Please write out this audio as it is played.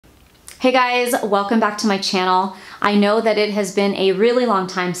Hey guys, welcome back to my channel. I know that it has been a really long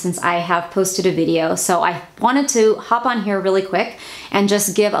time since I have posted a video, so I wanted to hop on here really quick and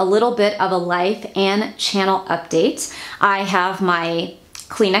just give a little bit of a life and channel update. I have my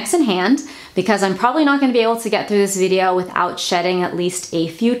Kleenex in hand because I'm probably not going to be able to get through this video without shedding at least a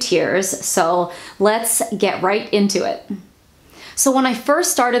few tears, so let's get right into it. So when I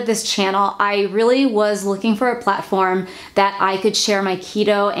first started this channel, I really was looking for a platform that I could share my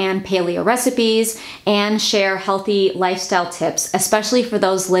keto and paleo recipes and share healthy lifestyle tips, especially for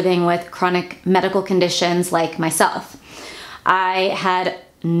those living with chronic medical conditions like myself. I had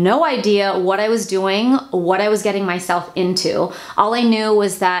no idea what I was doing, what I was getting myself into. All I knew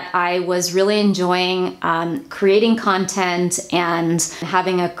was that I was really enjoying creating content and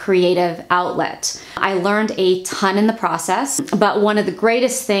having a creative outlet. I learned a ton in the process, but one of the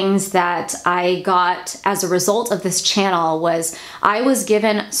greatest things that I got as a result of this channel was I was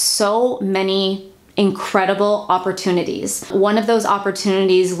given so many incredible opportunities. One of those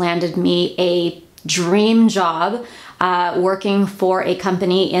opportunities landed me a dream job working for a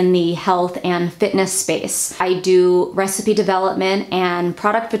company in the health and fitness space. I do recipe development and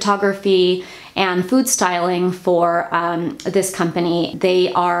product photography and food styling for this company.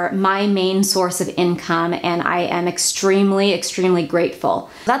 They are my main source of income, and I am extremely, extremely grateful.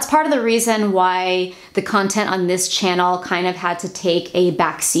 That's part of the reason why the content on this channel kind of had to take a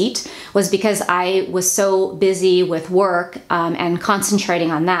back seat, was because I was so busy with work and concentrating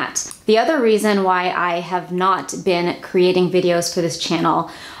on that. The other reason why I have not been creating videos for this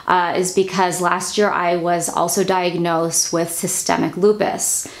channel is because last year I was also diagnosed with systemic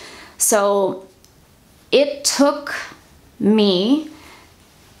lupus. So it took me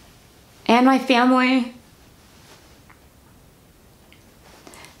and my family,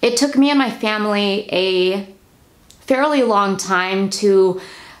 a fairly long time to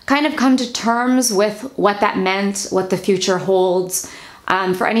kind of come to terms with what that meant, what the future holds.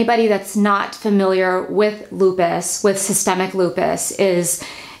 For anybody that's not familiar with lupus, with systemic lupus, it's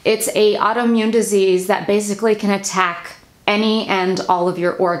a autoimmune disease that basically can attack any and all of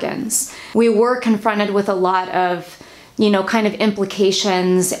your organs. We were confronted with a lot of, kind of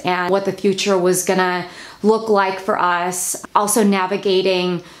implications and what the future was gonna look like for us. Also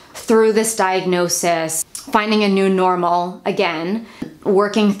navigating through this diagnosis, finding a new normal again,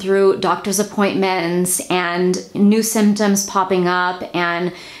 working through doctor's appointments and new symptoms popping up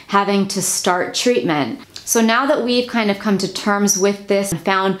and having to start treatment. So now that we've kind of come to terms with this and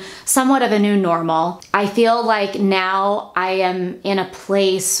found somewhat of a new normal, I feel like now I am in a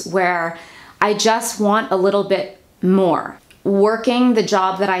place where I just want a little bit more. Working the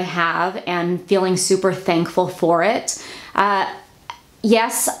job that I have and feeling super thankful for it.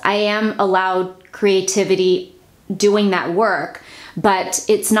 Yes, I am allowed creativity doing that work, but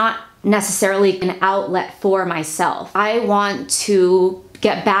it's not necessarily an outlet for myself. I want to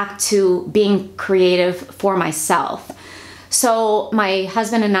get back to being creative for myself. So my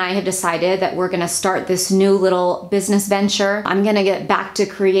husband and I have decided that we're gonna start this new little business venture. I'm gonna get back to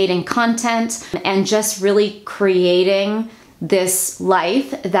creating content and just really creating this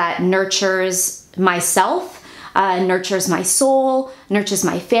life that nurtures myself, nurtures my soul, nurtures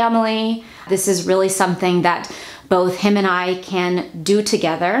my family. This is really something that both him and I can do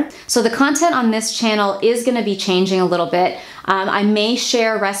together. So the content on this channel is gonna be changing a little bit. I may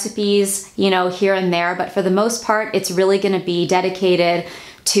share recipes, here and there, but for the most part, it's really gonna be dedicated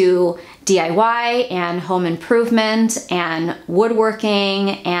to DIY and home improvement and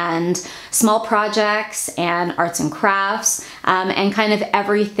woodworking and small projects and arts and crafts and kind of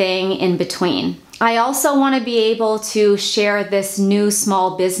everything in between. I also want to be able to share this new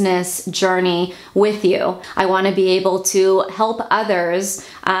small business journey with you. I want to be able to help others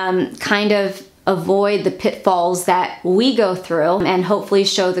kind of avoid the pitfalls that we go through and hopefully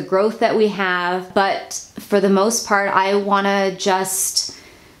show the growth that we have. But for the most part, I want to just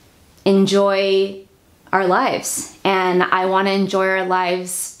enjoy our lives, and I want to enjoy our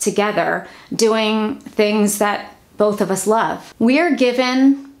lives together, doing things that both of us love. We are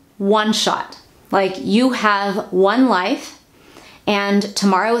given one shot. Like, you have one life, and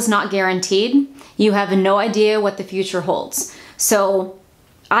tomorrow is not guaranteed. You have no idea what the future holds. So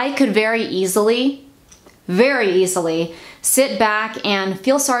I could very easily sit back and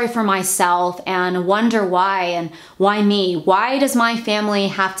feel sorry for myself and wonder why, and why me? Why does my family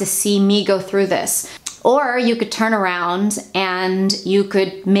have to see me go through this? Or you could turn around and you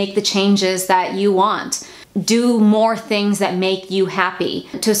could make the changes that you want. Do more things that make you happy.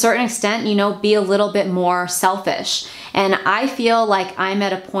 To a certain extent, be a little bit more selfish. And I feel like I'm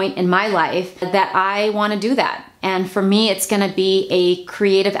at a point in my life that I want to do that. And for me, it's gonna be a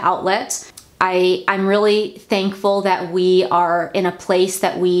creative outlet. I'm really thankful that we are in a place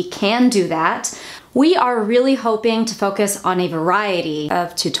that we can do that. We are really hoping to focus on a variety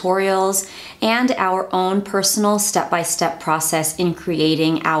of tutorials and our own personal step-by-step process in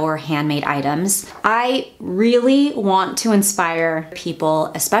creating our handmade items. I really want to inspire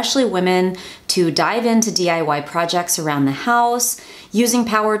people, especially women, to dive into DIY projects around the house, using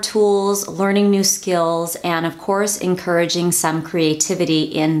power tools, learning new skills, and of course, encouraging some creativity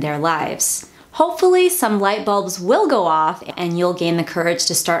in their lives. Hopefully some light bulbs will go off and you'll gain the courage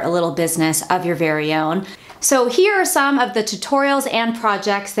to start a little business of your very own. So here are some of the tutorials and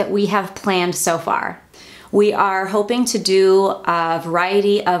projects that we have planned so far. We are hoping to do a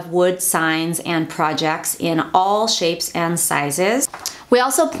variety of wood signs and projects in all shapes and sizes. We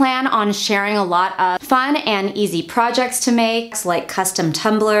also plan on sharing a lot of fun and easy projects to make, like custom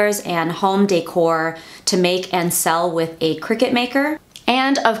tumblers and home decor to make and sell with a Cricut maker.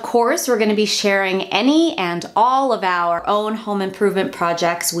 And of course, we're gonna be sharing any and all of our own home improvement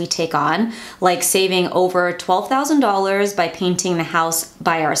projects we take on, like saving over $12,000 by painting the house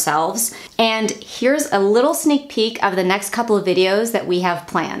by ourselves. And here's a little sneak peek of the next couple of videos that we have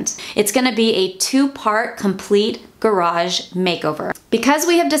planned. It's gonna be a 2-part complete garage makeover. Because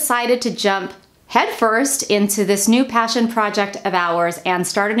we have decided to jump headfirst into this new passion project of ours and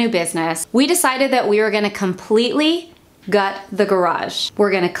start a new business, we decided that we were gonna completely gut the garage.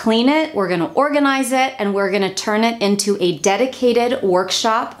 We're gonna clean it, we're gonna organize it, and we're gonna turn it into a dedicated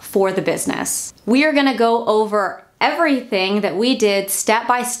workshop for the business. We are gonna go over everything that we did step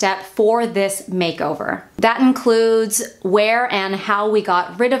by step for this makeover. That includes where and how we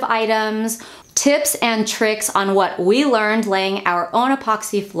got rid of items, tips and tricks on what we learned laying our own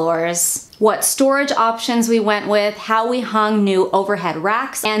epoxy floors, what storage options we went with, how we hung new overhead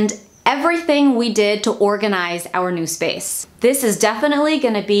racks, and everything we did to organize our new space. This is definitely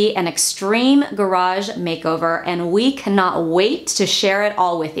gonna be an extreme garage makeover, and we cannot wait to share it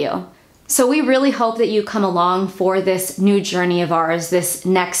all with you. So we really hope that you come along for this new journey of ours, this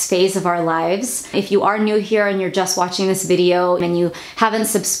next phase of our lives. If you are new here and you're just watching this video and you haven't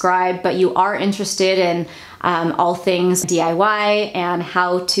subscribed, but you are interested in all things DIY and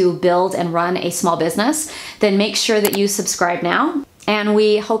how to build and run a small business, then make sure that you subscribe now. And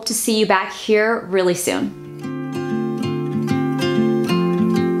we hope to see you back here really soon.